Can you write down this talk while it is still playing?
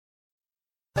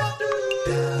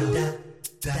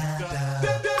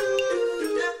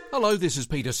Hello, this is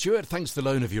Peter Stewart. Thanks for the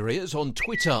loan of your ears. On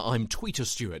Twitter, I'm Tweeter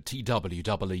Stewart,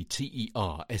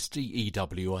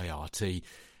 TWEETERSTEWART,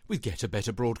 with Get a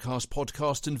Better Broadcast,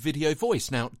 podcast and video voice.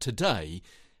 Now, today,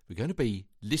 we're going to be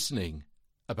listening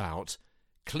about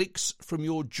clicks from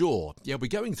your jaw. Yeah, we're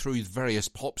going through various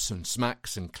pops and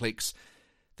smacks and clicks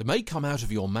that may come out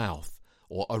of your mouth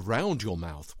or around your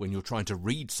mouth when you're trying to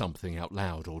read something out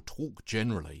loud or talk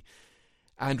generally.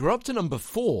 And we're up to number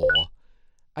 4,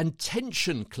 and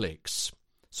tension clicks.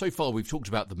 So far we've talked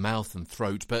about the mouth and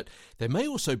throat, but there may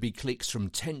also be clicks from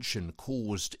tension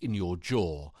caused in your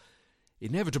jaw.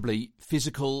 Inevitably,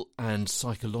 physical and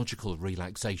psychological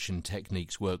relaxation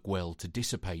techniques work well to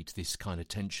dissipate this kind of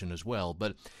tension as well.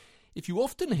 But if you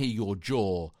often hear your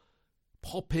jaw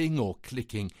popping or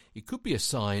clicking, it could be a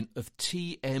sign of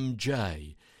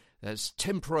TMJ. That's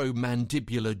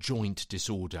temporomandibular joint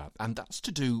disorder, and that's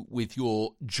to do with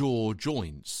your jaw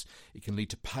joints. It can lead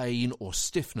to pain or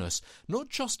stiffness, not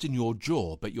just in your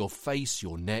jaw, but your face,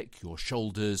 your neck, your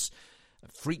shoulders.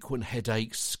 Frequent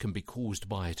headaches can be caused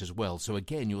by it as well. So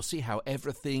again, you'll see how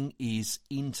everything is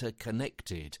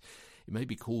interconnected. It may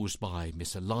be caused by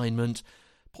misalignment,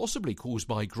 possibly caused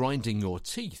by grinding your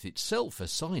teeth, itself a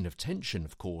sign of tension,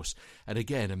 of course. And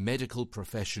again, a medical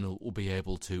professional will be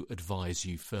able to advise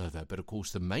you further. But of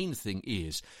course, the main thing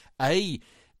is, A,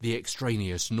 the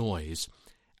extraneous noise,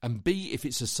 and B, if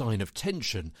it's a sign of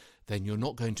tension, then you're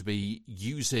not going to be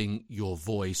using your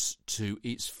voice to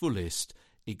its fullest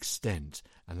extent.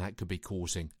 And that could be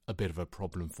causing a bit of a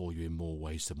problem for you in more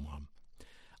ways than one.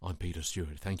 I'm Peter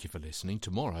Stewart. Thank you for listening.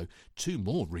 Tomorrow, 2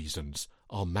 more reasons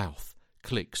our mouth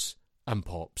clicks and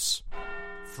pops.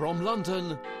 From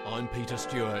London, I'm Peter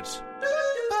Stewart.